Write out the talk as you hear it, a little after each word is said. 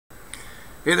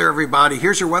Hey there, everybody.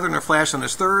 Here's your weather in a flash on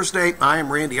this Thursday. I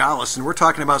am Randy Ollis, and we're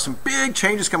talking about some big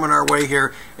changes coming our way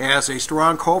here as a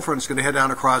strong cold front is going to head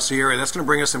down across the area. That's going to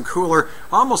bring us some cooler,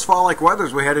 almost fall-like weather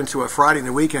as we head into a Friday and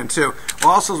the weekend, too.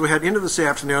 Also, as we head into this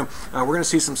afternoon, we're going to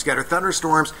see some scattered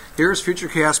thunderstorms. Here's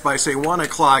Futurecast by, say, 1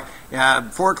 o'clock.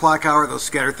 4 o'clock hour, those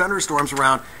scattered thunderstorms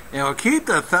around. And it'll keep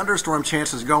the thunderstorm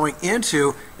chances going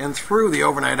into and through the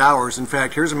overnight hours. In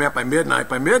fact, here's a map by midnight.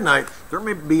 By midnight, there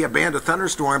may be a band of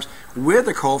thunderstorms with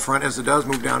the cold front as it does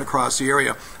move down across the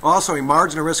area. Also, a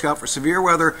margin of risk out for severe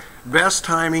weather. Best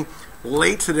timing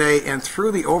late today and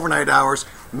through the overnight hours.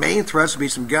 Main threats will be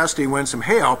some gusty winds, some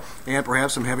hail, and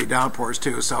perhaps some heavy downpours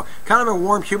too. So kind of a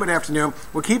warm, humid afternoon.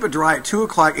 We'll keep it dry at 2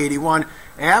 o'clock, 81.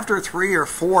 After 3 or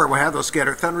 4, we'll have those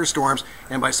scattered thunderstorms,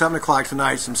 and by 7 o'clock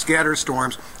tonight, some scattered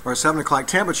storms. Our 7 o'clock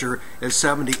temperature is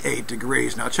 78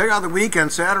 degrees. Now check out the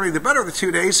weekend, Saturday, the better of the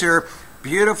 2 days here.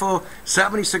 Beautiful,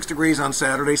 76 degrees on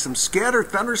Saturday. Some scattered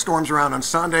thunderstorms around on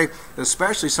Sunday,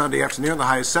 especially Sunday afternoon. The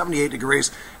high is 78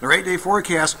 degrees. Our 8-day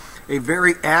forecast, a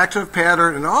very active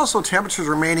pattern, and also temperatures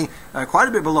remaining quite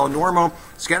a bit below normal.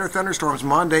 Scattered thunderstorms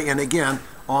Monday and again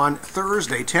on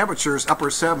Thursday. Temperatures upper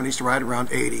 70s to right around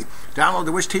 80. Download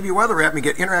the Wish TV weather app and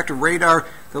get interactive radar,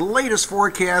 the latest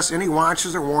forecasts, any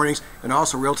watches or warnings, and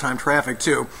also real-time traffic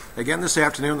too. Again this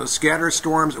afternoon, the scattered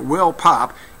storms will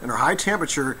pop, and our high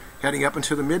temperature heading up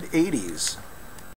into the mid-80s.